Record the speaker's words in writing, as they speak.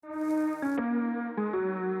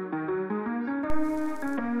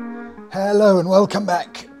Hello and welcome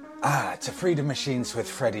back to Freedom Machines with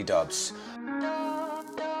Freddie Dobbs.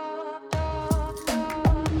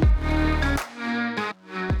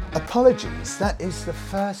 Apologies, that is the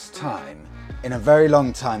first time in a very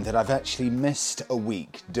long time that I've actually missed a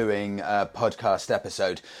week doing a podcast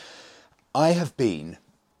episode. I have been,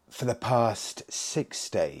 for the past 6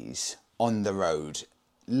 days, on the road.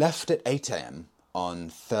 Left at 8 a.m. on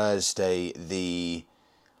Thursday the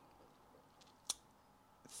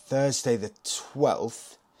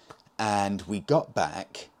 12th, and we got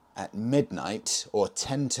back at midnight, or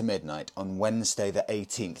 10 to midnight, on Wednesday the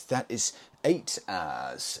 18th. That is 8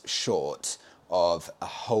 hours short of a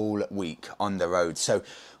whole week on the road. So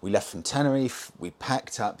we left from Tenerife, we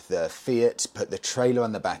packed up the Fiat, put the trailer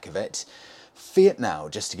on the back of it. Fiat now,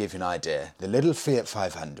 just to give you an idea, the little Fiat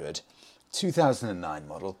 500, 2009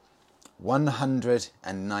 model,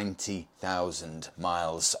 190,000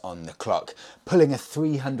 miles on the clock, pulling a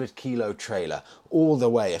 300 kilo trailer all the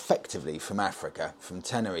way effectively from Africa, from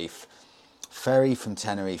Tenerife, ferry from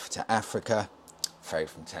Tenerife to Africa, ferry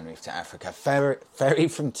from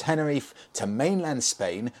Tenerife to mainland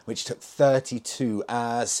Spain, which took 32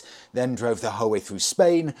 hours, then drove the whole way through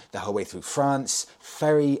Spain, the whole way through France,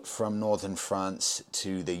 ferry from northern France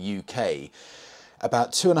to the UK.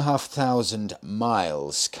 About 2,500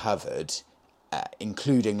 miles covered,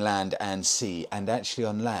 including land and sea, and actually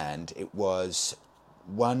on land it was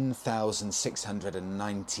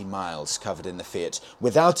 1,690 miles covered in the Fiat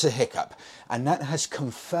without a hiccup, and that has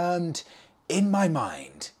confirmed in my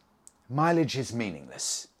mind mileage is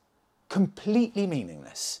meaningless, completely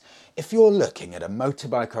meaningless. If you're looking at a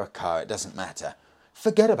motorbike or a car, it doesn't matter.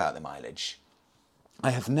 Forget about the mileage.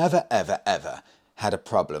 I have never ever had a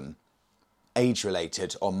problem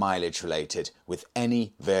age-related or mileage-related with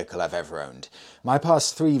any vehicle I've ever owned. My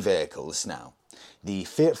past 3 vehicles now, the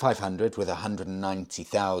Fiat 500 with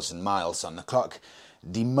 190,000 miles on the clock,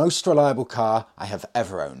 the most reliable car I have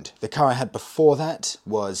ever owned. The car I had before that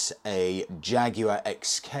was a Jaguar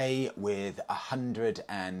XK with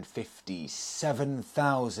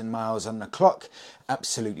 157,000 miles on the clock,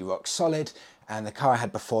 absolutely rock solid. And the car I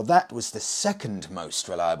had before that was the second most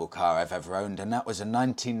reliable car I've ever owned, and that was a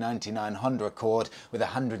 1999 Honda Accord with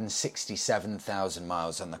 167,000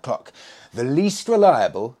 miles on the clock. The least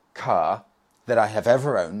reliable car that I have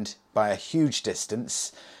ever owned by a huge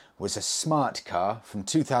distance was a smart car from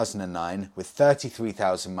 2009 with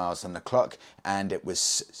 33,000 miles on the clock, and it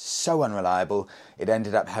was so unreliable it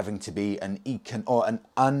ended up having to be an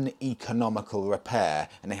uneconomical repair,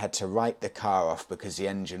 and they had to write the car off because the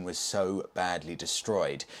engine was so badly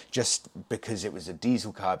destroyed, just because it was a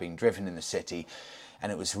diesel car being driven in the city,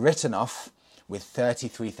 and it was written off with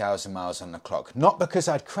 33,000 miles on the clock. Not because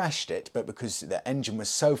I'd crashed it, but because the engine was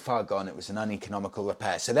so far gone it was an uneconomical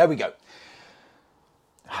repair. So there we go.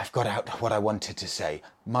 I've got out what I wanted to say.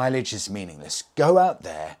 Mileage is meaningless. Go out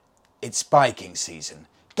there. It's biking season.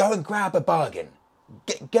 Go and grab a bargain.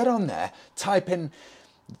 Get on there. Type in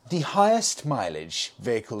the highest mileage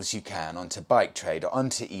vehicles you can onto Bike Trade or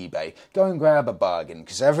onto eBay. Go and grab a bargain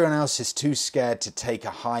because everyone else is too scared to take a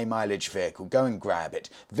high mileage vehicle. Go and grab it.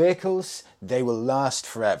 Vehicles, they will last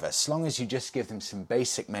forever. As long as you just give them some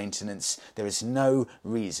basic maintenance, there is no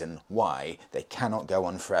reason why they cannot go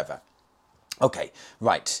on forever. Okay,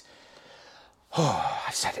 right. Oh,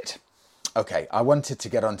 I've said it. Okay, I wanted to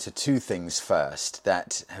get onto 2 things first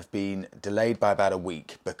that have been delayed by about a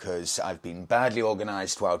week because I've been badly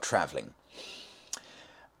organised while travelling.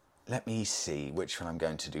 Let me see which one I'm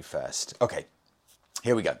going to do first. Okay,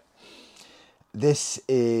 here we go. This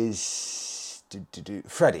is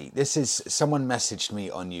Freddie. This is someone messaged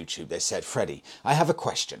me on YouTube. They said, Freddie, I have a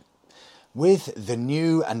question. With the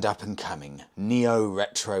new and up-and-coming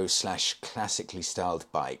neo-retro/classically styled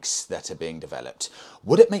bikes that are being developed,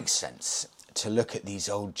 would it make sense to look at these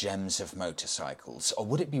old gems of motorcycles, or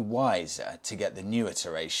would it be wiser to get the new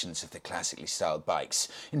iterations of the classically styled bikes?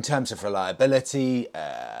 In terms of reliability,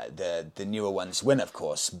 the newer ones win, of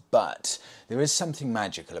course, but there is something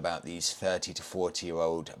magical about these 30 to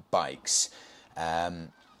 40-year-old bikes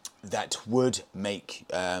that would make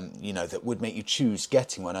you choose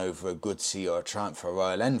getting one over a Goodsey or a Triumph or a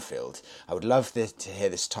Royal Enfield. I would love to hear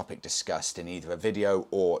this topic discussed in either a video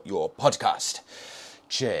or your podcast.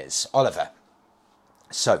 Cheers, Oliver.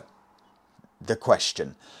 So, the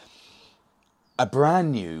question: a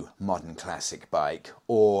brand new modern classic bike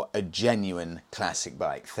or a genuine classic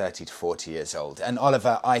bike, 30 to 40 years old? And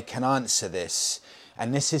Oliver, I can answer this,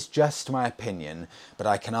 and this is just my opinion, but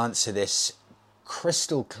I can answer this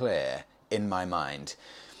crystal clear in my mind.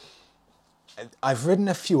 I've ridden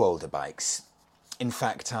a few older bikes. In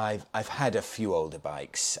fact, I've had a few older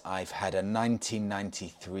bikes. I've had a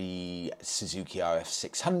 1993 Suzuki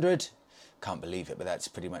RF600. Can't believe it, but that's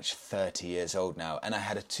pretty much 30 years old now. And I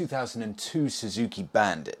had a 2002 Suzuki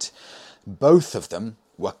Bandit. Both of them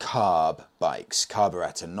were carb bikes,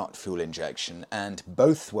 carburetor, not fuel injection, and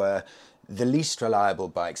both were the least reliable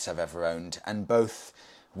bikes I've ever owned, and both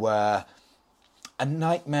were a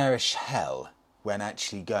nightmarish hell when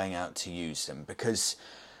actually going out to use them, because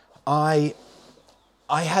I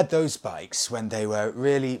had those bikes when they were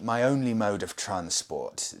really my only mode of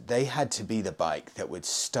transport. They had to be the bike that would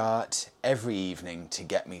start every evening to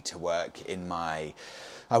get me to work I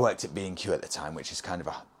worked at B&Q at the time, which is kind of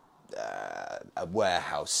a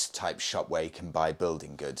warehouse type shop where you can buy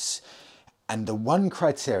building goods. And the one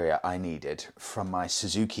criteria I needed from my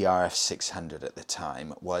Suzuki RF600 at the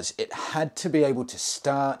time was it had to be able to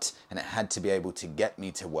start and it had to be able to get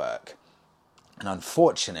me to work. And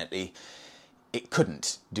unfortunately, it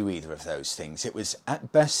couldn't do either of those things. It was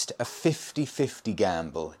at best a 50-50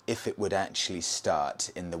 gamble if it would actually start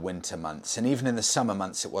in the winter months. And even in the summer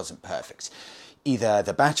months, it wasn't perfect. Either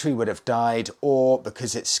the battery would have died, or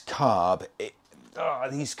because it's carb,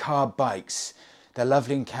 these carb bikes, they're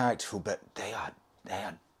lovely and characterful, but they are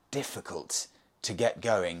difficult to get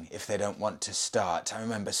going if they don't want to start. I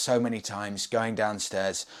remember so many times going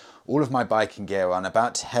downstairs, all of my biking gear on,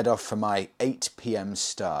 about to head off for my 8 p.m.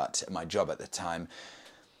 start at my job at the time,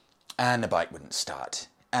 and the bike wouldn't start.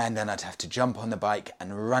 And then I'd have to jump on the bike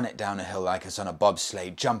and run it down a hill like I was on a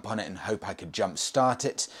bobsleigh, jump on it and hope I could jump start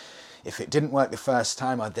it. If it didn't work the first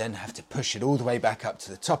time, I'd then have to push it all the way back up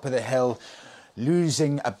to the top of the hill,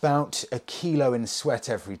 losing about a kilo in sweat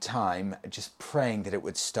every time, just praying that it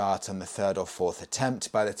would start on the third or fourth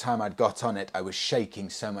attempt. By the time I'd got on it, I was shaking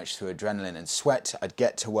so much through adrenaline and sweat. I'd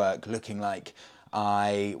get to work looking like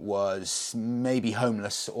I was maybe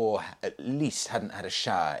homeless, or at least hadn't had a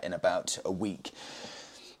shower in about a week.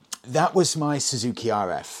 That was my Suzuki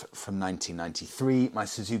RF from 1993, my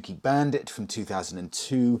Suzuki Bandit from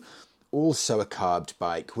 2002, also a carbed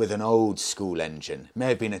bike with an old school engine. May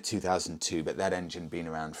have been a 2002, but that engine been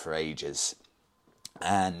around for ages.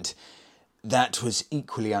 And that was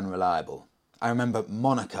equally unreliable. I remember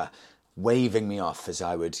Monica waving me off as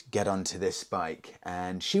I would get onto this bike,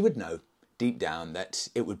 and she would know deep down that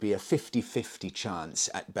it would be a 50-50 chance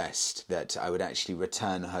at best that I would actually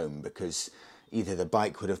return home, because either the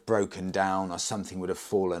bike would have broken down or something would have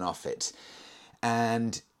fallen off it.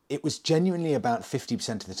 And it was genuinely about 50%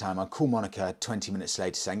 of the time I'd call Monica 20 minutes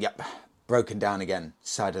later saying, yep, broken down again,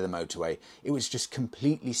 side of the motorway. It was just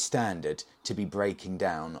completely standard to be breaking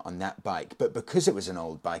down on that bike. But because it was an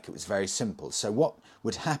old bike, it was very simple. So what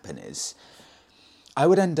would happen is I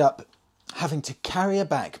would end up having to carry a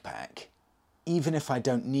backpack, even if I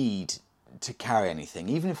don't need to carry anything,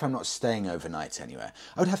 even if I'm not staying overnight anywhere.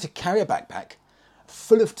 I would have to carry a backpack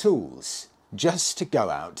full of tools just to go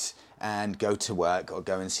out and go to work or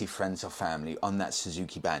go and see friends or family on that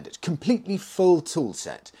Suzuki Bandit. Completely full tool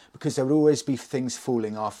set, because there would always be things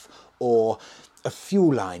falling off or a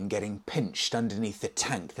fuel line getting pinched underneath the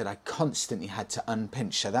tank that I constantly had to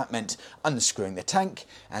unpinch. So that meant unscrewing the tank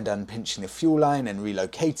and unpinching the fuel line and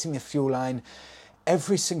relocating the fuel line.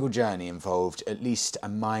 Every single journey involved at least a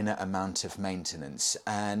minor amount of maintenance.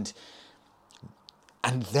 And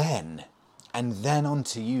then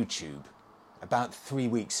onto YouTube. About 3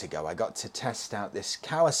 weeks ago, I got to test out this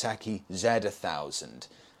Kawasaki Z1000,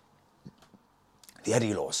 the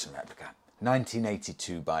Eddie Lawson replica,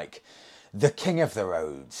 1982 bike, the king of the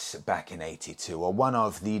roads back in 82, or one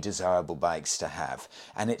of the desirable bikes to have.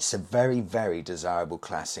 And it's a very, very desirable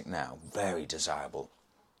classic now, very desirable.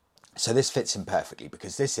 So this fits in perfectly,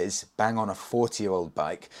 because this is bang on a 40-year-old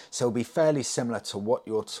bike, so it'll be fairly similar to what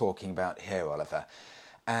you're talking about here, Oliver.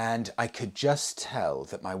 And I could just tell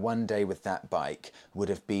that my one day with that bike would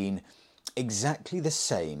have been exactly the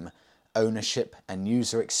same ownership and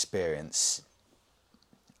user experience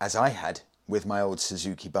as I had with my old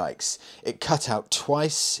Suzuki bikes. It cut out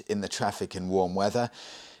twice in the traffic in warm weather.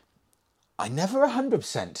 I never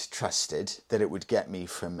 100% trusted that it would get me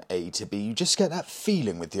from A to B. You just get that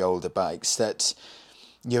feeling with the older bikes that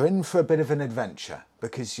you're in for a bit of an adventure,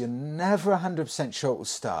 because you're never 100% sure it will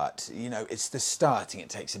start. You know, it's the starting. It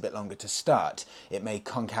takes a bit longer to start. It may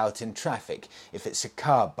conk out in traffic. If it's a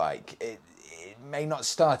car bike, it may not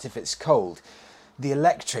start if it's cold. The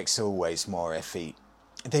electrics are always more iffy.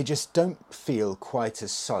 They just don't feel quite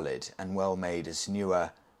as solid and well made as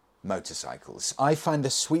newer motorcycles. I find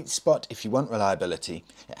the sweet spot, if you want reliability,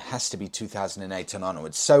 it has to be 2008 and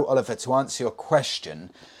onwards. So, Oliver, to answer your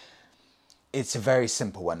question, it's a very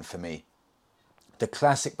simple one for me. The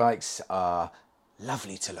classic bikes are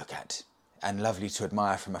lovely to look at. and lovely to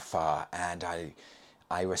admire from afar, and I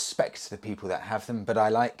respect the people that have them, but I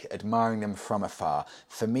like admiring them from afar.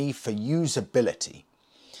 For me, for usability,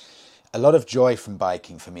 a lot of joy from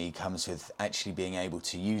biking for me comes with actually being able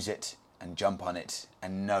to use it and jump on it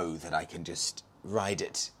and know that I can just ride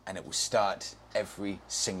it and it will start every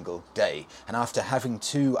single day. And after having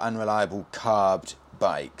 2 unreliable carbed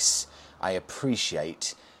bikes, I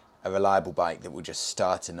appreciate a reliable bike that will just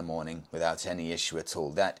start in the morning without any issue at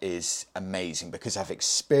all. That is amazing, because I've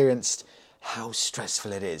experienced how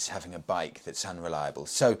stressful it is having a bike that's unreliable.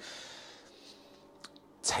 So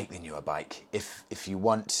take the newer bike if you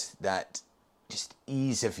want that just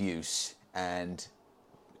ease of use and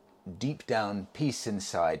deep down peace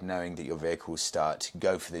inside knowing that your vehicle will start.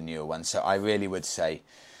 Go for the newer one. So I really would say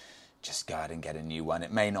just go out and get a new one.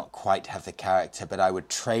 It may not quite have the character, but I would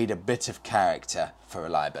trade a bit of character for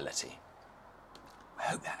reliability. I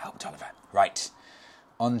hope that helped, Oliver. Right,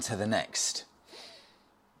 on to the next.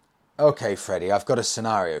 Okay, Freddie, I've got a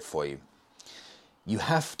scenario for you. You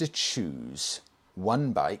have to choose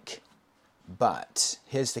one bike, but,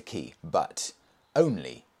 here's the key, but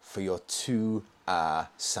only for your 2-hour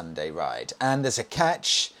Sunday ride. And there's a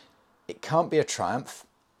catch, it can't be a Triumph,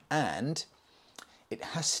 and it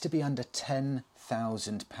has to be under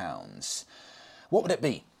 £10,000. What would it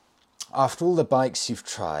be? After all the bikes you've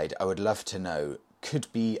tried, I would love to know. Could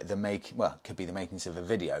be the makings of a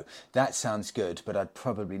video. That sounds good, but I'd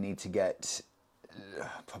probably need to get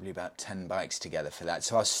probably about 10 bikes together for that.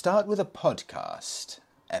 So I'll start with a podcast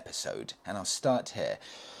episode, and I'll start here.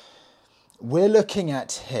 We're looking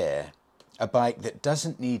at here a bike that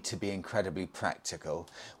doesn't need to be incredibly practical.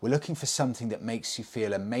 We're looking for something that makes you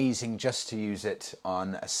feel amazing just to use it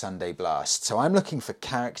on a Sunday blast. So I'm looking for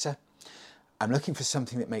character. I'm looking for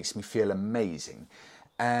something that makes me feel amazing.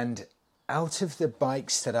 And out of the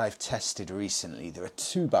bikes that I've tested recently, there are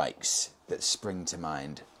 2 bikes that spring to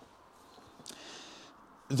mind.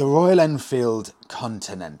 The Royal Enfield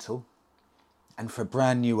Continental, and for a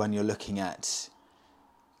brand new one you're looking at,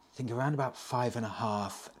 I think around about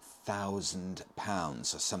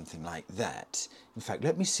 £5,500 or something like that. In fact,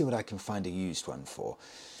 let me see what I can find a used one for.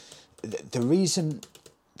 The reason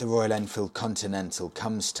the Royal Enfield Continental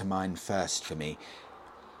comes to mind first for me,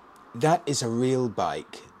 that is a real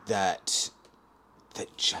bike that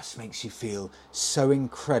just makes you feel so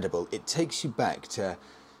incredible. It takes you back to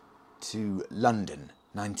London,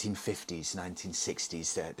 1950s,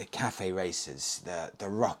 1960s, the cafe races, the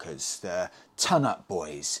rockers, the ton-up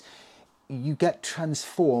boys. You get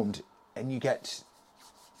transformed and you get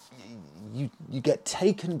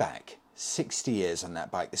taken back 60 years on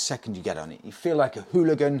that bike the second you get on it. You feel like a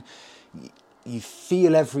hooligan. You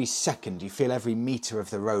feel every second, you feel every metre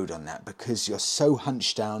of the road on that, because you're so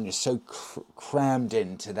hunched down, you're so crammed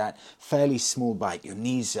into that fairly small bike. Your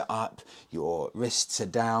knees are up, your wrists are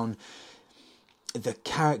down. The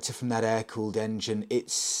character from that air-cooled engine,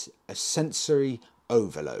 it's a sensory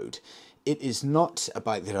overload. It is not a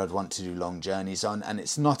bike that I'd want to do long journeys on, and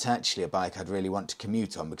it's not actually a bike I'd really want to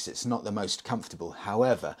commute on because it's not the most comfortable.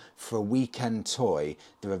 However, for a weekend toy,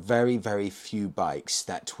 there are very, very few bikes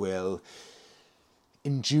that will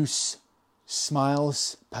induce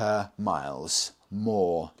smiles per miles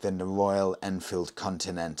more than the Royal Enfield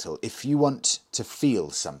Continental. If you want to feel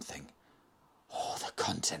something, the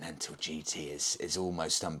Continental GT is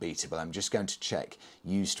almost unbeatable. I'm just going to check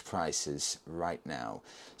used prices right now.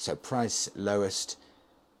 So price lowest.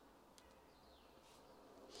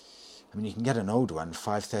 I mean, you can get an old one,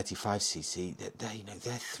 535cc. They're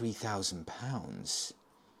 £3,000.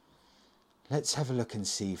 Let's have a look and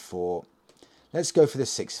see for. Let's go for the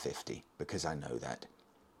 650 because I know that.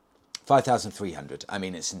 5,300. I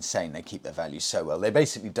mean, it's insane. They keep their value so well. They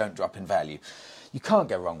basically don't drop in value. You can't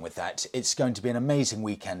go wrong with that. It's going to be an amazing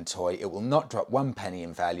weekend toy. It will not drop 1 penny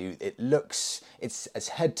in value. It's as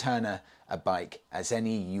head turner a bike as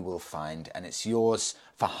any you will find, and it's yours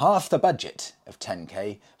for half the budget of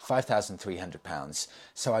 10k, £5,300.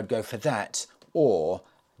 So I'd go for that, or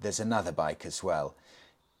there's another bike as well,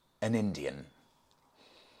 an Indian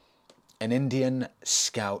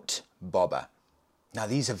Scout Bobber. Now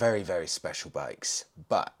these are very, very special bikes,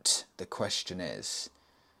 but the question is,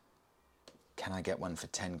 can I get one for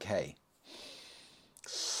 10k?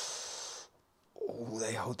 Oh,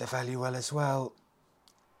 they hold their value well as well.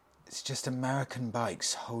 It's just American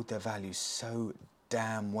bikes hold their value so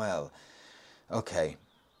damn well. Okay,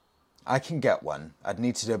 I can get one. I'd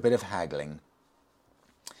need to do a bit of haggling.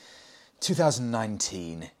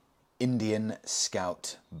 2019 Indian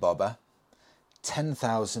Scout Bobber,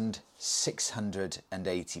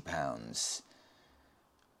 £10,680.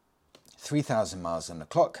 3,000 miles on the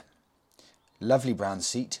clock. lovely brown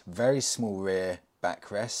seat, very small rear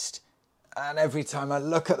backrest, and every time I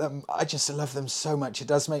look at them, I just love them so much. It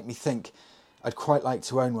does make me think I'd quite like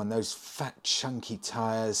to own one. Those fat, chunky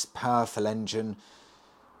tyres, powerful engine,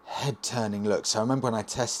 head-turning looks. I remember when I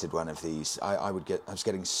tested one of these, I was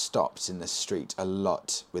getting stopped in the street a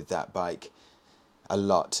lot with that bike. A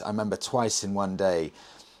lot. I remember twice in one day,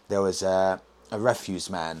 there was a refuse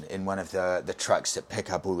man in one of the trucks that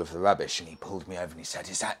pick up all of the rubbish, and he pulled me over and he said,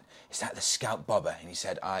 Is that the Scout Bobber? And he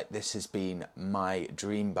said, this has been my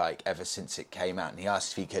dream bike ever since it came out. And he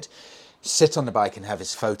asked if he could sit on the bike and have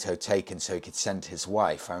his photo taken so he could send to his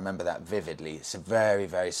wife. I remember that vividly. It's a very,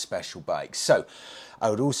 very special bike. So I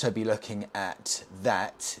would also be looking at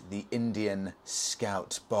that, the Indian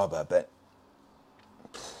Scout Bobber. But,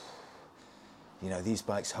 you know, these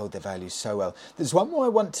bikes hold their value so well. There's one more I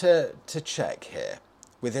want to check here.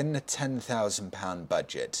 Within the £10,000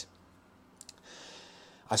 budget,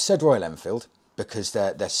 I've said Royal Enfield because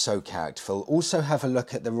they're so characterful. Also have a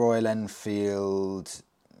look at the Royal Enfield.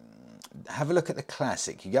 Have a look at the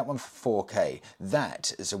Classic. You get one for 4K.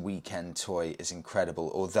 That as a weekend toy is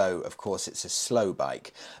incredible, although of course it's a slow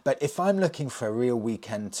bike. But if I'm looking for a real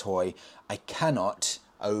weekend toy, I cannot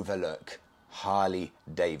overlook Harley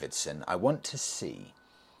Davidson. I want to see.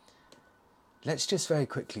 Let's just very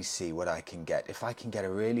quickly see what I can get. If I can get a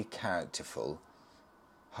really characterful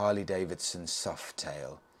Harley Davidson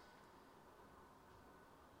Softail.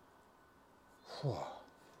 Whew.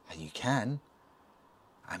 And you can.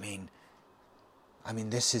 I mean,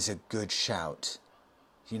 this is a good shout.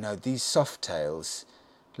 You know, these Softails,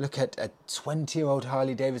 look at a 20-year-old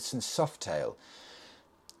Harley Davidson Softail.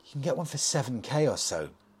 You can get one for 7k or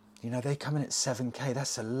so. You know, they come in at 7k.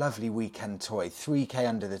 That's a lovely weekend toy. 3k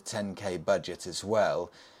under the 10k budget as well.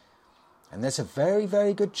 And there's a very,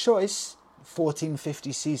 very good choice.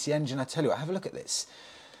 1450cc engine. I tell you what, have a look at this.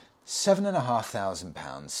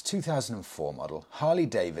 £7,500, 2004 model, Harley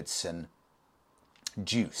Davidson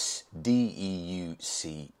Deuce,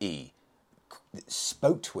 D-E-U-C-E.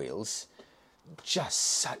 Spoked wheels, just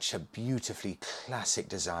such a beautifully classic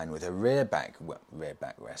design with a rear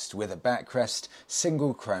backrest, with a backrest,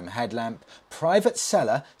 single chrome headlamp, private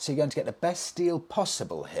seller, so you're going to get the best deal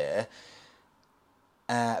possible here.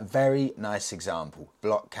 Very nice example,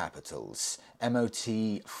 block capitals, MOT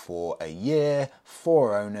for a year,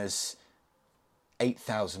 4 owners,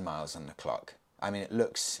 8,000 miles on the clock. I mean, it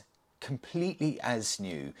looks completely as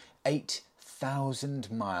new,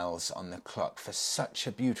 8,000 miles on the clock for such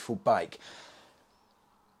a beautiful bike.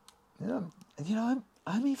 You know,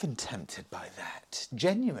 I'm even tempted by that,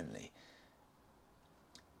 genuinely.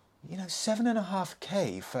 You know,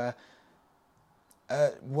 7.5k for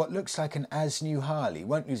what looks like an as-new Harley.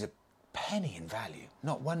 Won't lose a penny in value,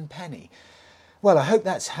 not 1 penny. Well, I hope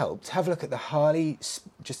that's helped. Have a look at the Harley,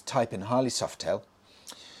 just type in Harley Softail,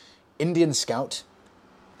 Indian Scout,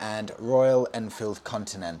 and Royal Enfield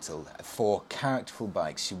Continental for characterful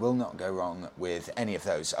bikes. You will not go wrong with any of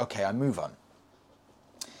those. Okay, I move on.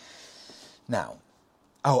 Now,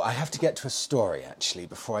 I have to get to a story, actually,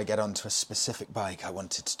 before I get on to a specific bike I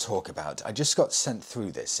wanted to talk about. I just got sent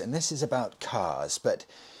through this, and this is about cars, but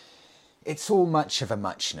it's all much of a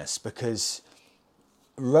muchness, because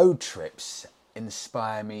road trips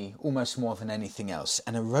inspire me almost more than anything else.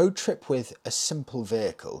 And a road trip with a simple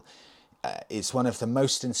vehicle is one of the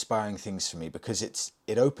most inspiring things for me, because it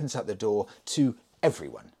opens up the door to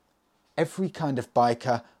everyone. Every kind of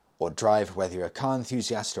biker or driver, whether you're a car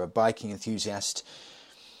enthusiast or a biking enthusiast,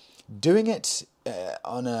 doing it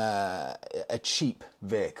on a cheap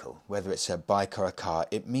vehicle, whether it's a bike or a car,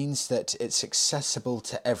 it means that it's accessible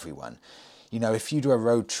to everyone. You know, if you do a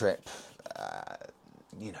road trip,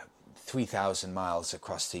 3,000 miles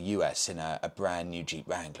across the US in a brand new Jeep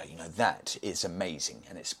Wrangler, you know, that is amazing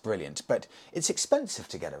and it's brilliant. But it's expensive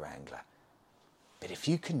to get a Wrangler. But if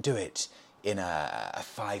you can do it in a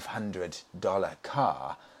 $500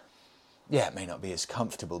 car, yeah, it may not be as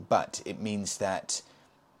comfortable, but it means that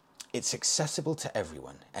it's accessible to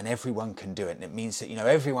everyone, and everyone can do it. And it means that, you know,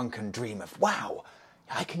 everyone can dream of, wow,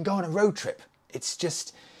 I can go on a road trip.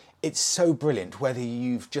 It's so brilliant, whether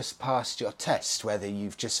you've just passed your test, whether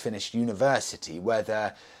you've just finished university,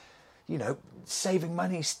 whether, you know, saving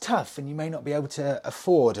money's tough and you may not be able to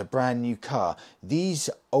afford a brand new car. These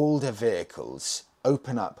older vehicles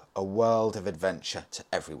open up a world of adventure to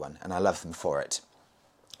everyone, and I love them for it.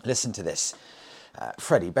 Listen to this.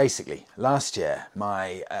 Freddie, basically, last year,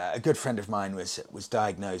 a good friend of mine was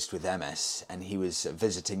diagnosed with MS, and he was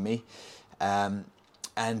visiting me,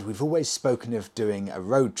 and we've always spoken of doing a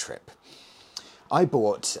road trip. I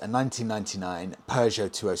bought a 1999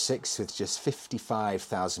 Peugeot 206 with just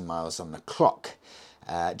 55,000 miles on the clock.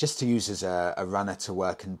 just to use as a runner to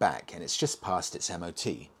work and back. And it's just passed its MOT,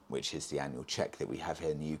 which is the annual check that we have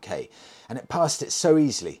here in the UK. And it passed it so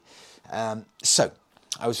easily. So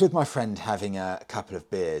I was with my friend having a couple of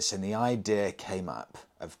beers, and the idea came up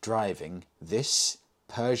of driving this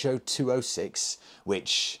Peugeot 206,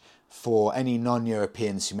 which, for any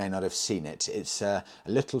non-Europeans who may not have seen it, it's a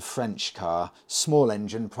little French car, small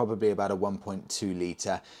engine, probably about a 1.2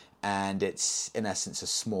 litre, and it's in essence a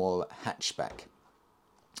small hatchback.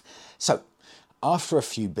 So, after a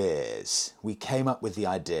few beers, we came up with the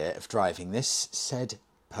idea of driving this said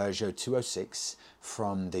Peugeot 206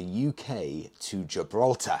 from the UK to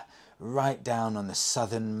Gibraltar, right down on the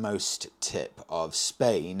southernmost tip of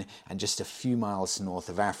Spain and just a few miles north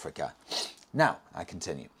of Africa. Now, I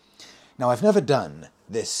continue. Now, I've never done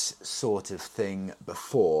this sort of thing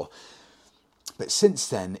before, but since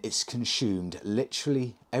then it's consumed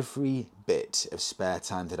literally every bit of spare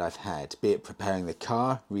time that I've had, be it preparing the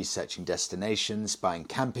car, researching destinations, buying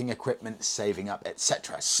camping equipment, saving up,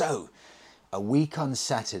 etc. So, a week on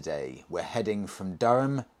Saturday, we're heading from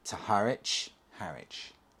Durham to Harwich.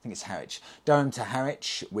 Durham to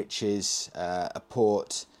Harwich, which is a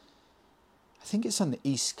port, I think it's on the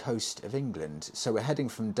east coast of England. So we're heading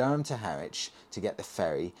from Durham to Harwich to get the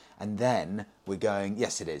ferry, and then we're going,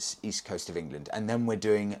 yes it is, east coast of England, and then we're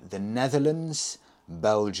doing the Netherlands,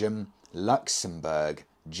 Belgium, Luxembourg,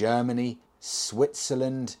 Germany,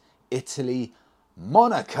 Switzerland, Italy,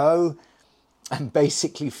 Monaco, and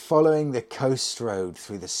basically following the coast road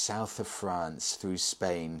through the south of France, through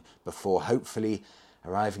Spain, before hopefully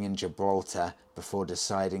arriving in Gibraltar, before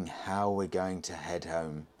deciding how we're going to head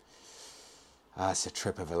home. It's a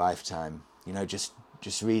trip of a lifetime. You know, just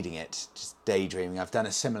reading it, just daydreaming. I've done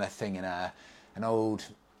a similar thing in an old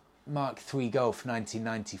Mark III Golf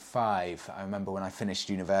 1995. I remember when I finished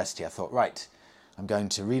university, I thought, right, I'm going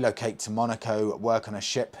to relocate to Monaco, work on a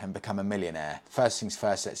ship and become a millionaire. First things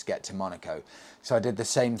first, let's get to Monaco. So I did the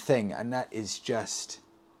same thing, and that is just,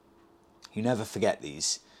 you never forget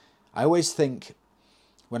these. I always think,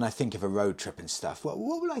 when I think of a road trip and stuff, what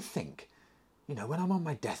will I think? You know, when I'm on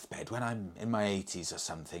my deathbed, when I'm in my 80s or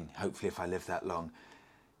something, hopefully if I live that long,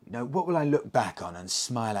 you know, what will I look back on and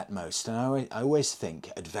smile at most? And I always think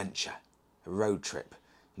adventure, a road trip.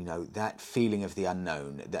 You know, that feeling of the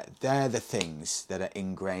unknown, that they're the things that are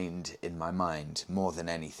ingrained in my mind more than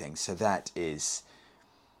anything. So that is,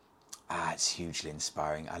 it's hugely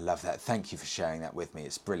inspiring. I love that. Thank you for sharing that with me.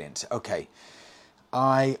 It's brilliant. Okay,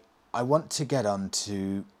 I want to get on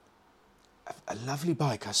to a lovely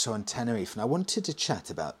bike I saw on Tenerife, and I wanted to chat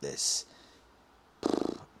about this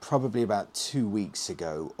probably about 2 weeks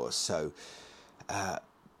ago or so.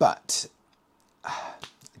 But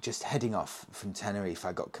just heading off from Tenerife,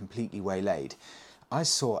 I got completely waylaid. I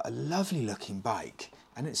saw a lovely looking bike,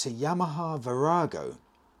 and it's a Yamaha Virago.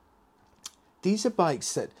 These are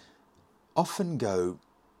bikes that often go,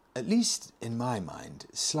 at least in my mind,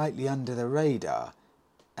 slightly under the radar.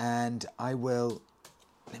 And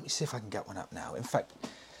let me see if I can get one up now. In fact,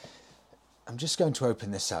 I'm just going to open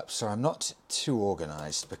this up. So I'm not too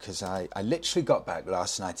organised, because I literally got back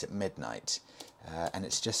last night at midnight, and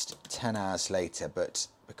it's just 10 hours later. But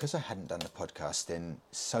because I hadn't done the podcast in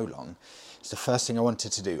so long, it's the first thing I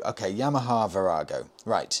wanted to do. Okay, Yamaha Virago.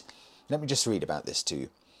 Right, let me just read about this to you.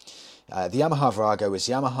 The Yamaha Virago was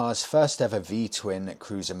Yamaha's first ever V-twin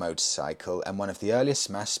cruiser motorcycle and one of the earliest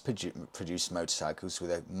mass-produced motorcycles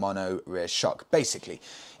with a mono rear shock. Basically,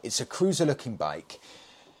 it's a cruiser-looking bike,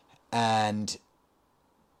 and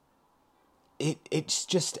it's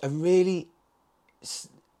just a really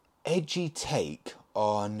edgy take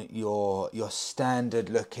on your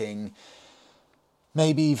standard-looking.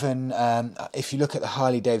 Maybe even, if you look at the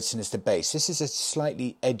Harley Davidson as the base, this is a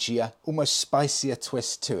slightly edgier, almost spicier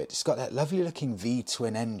twist to it. It's got that lovely looking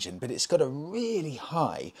V-twin engine, but it's got a really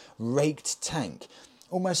high raked tank,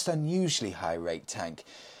 almost unusually high raked tank.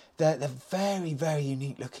 They're very, very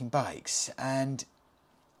unique looking bikes. And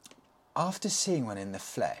after seeing one in the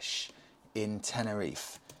flesh in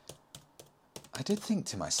Tenerife, I did think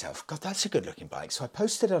to myself, God, that's a good looking bike. So I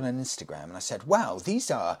posted it on Instagram and I said, wow, these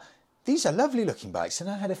are lovely looking bikes. And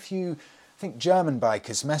I had a few, I think, German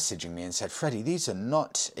bikers messaging me and said, Freddie, these are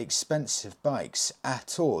not expensive bikes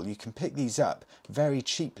at all. You can pick these up very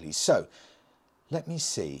cheaply. So let me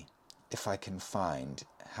see if I can find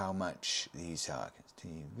how much these are.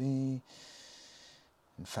 TV.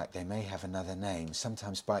 In fact, they may have another name.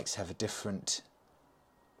 Sometimes bikes have a different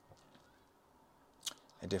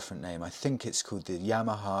name. I think it's called the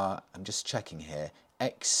Yamaha, I'm just checking here,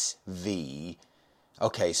 XV.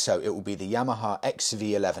 Okay, so it will be the Yamaha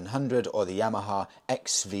XV1100 or the Yamaha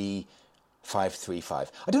XV535.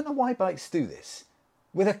 I don't know why bikes do this.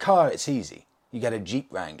 With a car, it's easy. You get a Jeep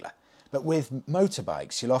Wrangler. But with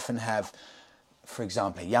motorbikes, you'll often have, for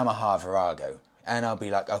example, a Yamaha Virago. And I'll be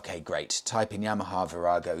like, okay, great. Type in Yamaha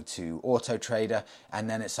Virago to Auto Trader. And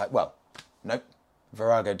then it's like, well, nope,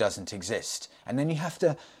 Virago doesn't exist. And then you have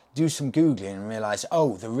to do some Googling and realise,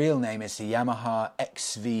 oh, the real name is the Yamaha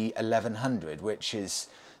XV1100, which is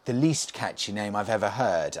the least catchy name I've ever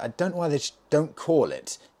heard. I don't know why they don't call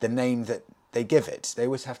it the name that they give it. They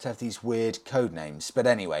always have to have these weird code names. But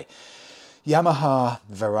anyway, Yamaha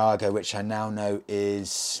Virago, which I now know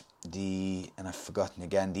is and I've forgotten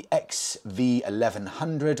again, the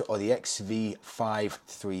XV1100 or the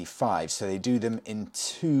XV535. So they do them in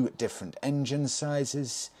 2 different engine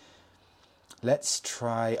sizes. Let's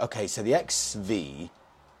try, okay, so the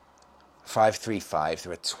XV535,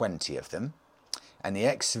 there are 20 of them. And the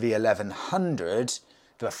XV1100,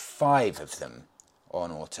 there are 5 of them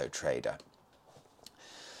on Auto Trader.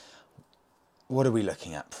 What are we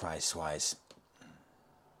looking at price-wise?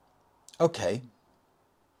 Okay.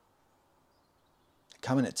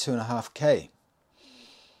 Coming at 2.5K.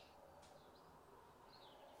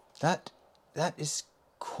 That is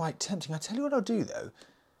quite tempting. I'll tell you what I'll do though.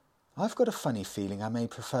 I've got a funny feeling I may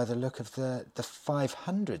prefer the look of the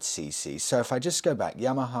 500cc. So if I just go back,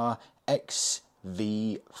 Yamaha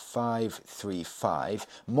XV535,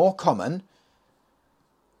 more common.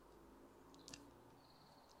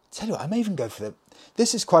 Tell you what, I may even go for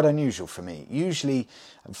this is quite unusual for me. Usually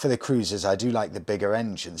for the cruisers I do like the bigger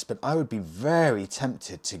engines, but I would be very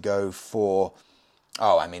tempted to go for,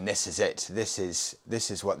 oh, I mean, this is it. This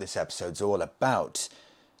is what this episode's all about.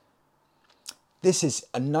 This is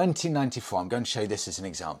a 1994, I'm going to show you this as an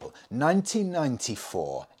example.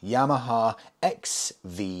 1994 Yamaha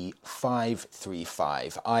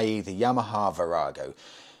XV535, i.e. the Yamaha Virago.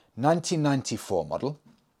 1994 model.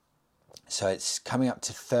 So it's coming up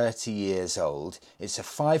to 30 years old. It's a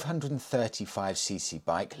 535cc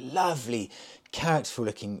bike. Lovely, characterful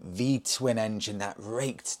looking V-twin engine, that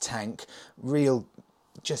raked tank. Real,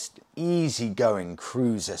 just easy-going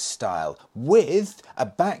cruiser style. With a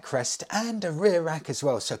backrest and a rear rack as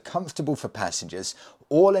well. So comfortable for passengers.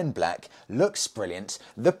 All in black. Looks brilliant.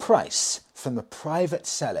 The price from the private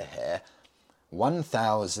seller here,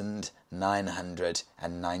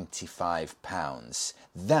 £1,995.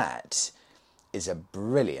 That is a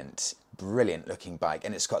brilliant looking bike,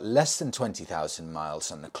 and it's got less than 20,000 miles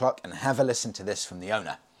on the clock. And have a listen to this from the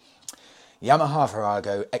owner. Yamaha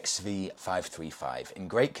Virago XV535, in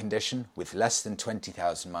great condition with less than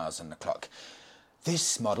 20,000 miles on the clock.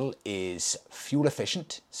 This model is fuel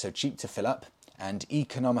efficient, so cheap to fill up, and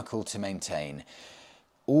economical to maintain.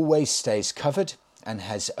 Always stays covered and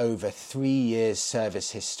has over 3 years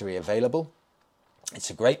service history available. It's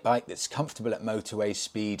a great bike that's comfortable at motorway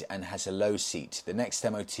speed and has a low seat. The next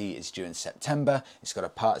MOT is due in September. It's got a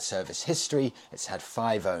part service history. It's had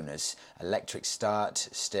 5 owners. Electric start,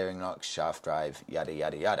 steering lock, shaft drive, yada,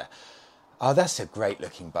 yada, yada. Oh, that's a great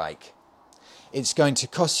looking bike. It's going to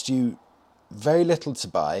cost you very little to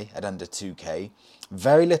buy at under 2K,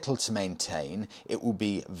 very little to maintain. It will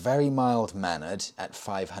be very mild-mannered at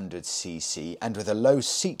 500cc, and with a low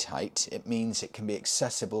seat height, it means it can be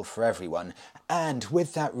accessible for everyone. And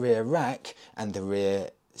with that rear rack and the rear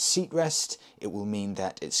seat rest, it will mean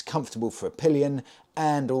that it's comfortable for a pillion,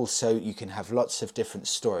 and also you can have lots of different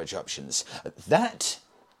storage options. That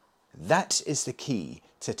is the key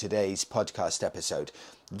to today's podcast episode.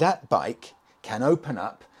 That bike can open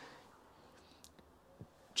up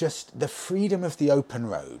just the freedom of the open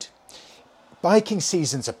road. Biking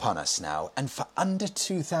season's upon us now, and for under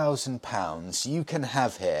 £2,000 you can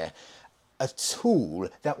have here a tool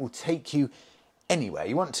that will take you anywhere.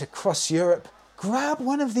 You want to cross Europe? Grab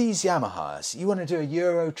one of these Yamahas. You want to do a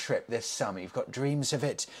Euro trip this summer, you've got dreams of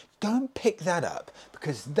it, go and pick that up,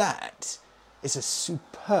 because that is a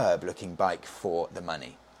superb looking bike for the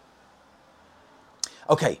money.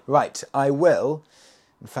 Okay, right, I will.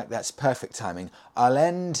 In fact, that's perfect timing. I'll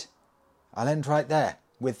end right there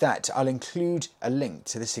with that. I'll include a link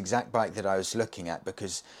to this exact bike that I was looking at,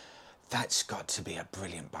 because that's got to be a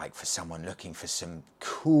brilliant bike for someone looking for some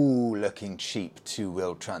cool looking cheap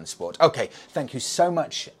 2-wheel transport. Okay, thank you so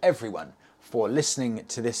much everyone for listening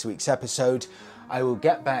to this week's episode. I will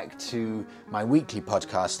get back to my weekly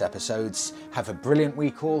podcast episodes. Have a brilliant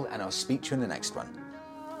week all, and I'll speak to you in the next one.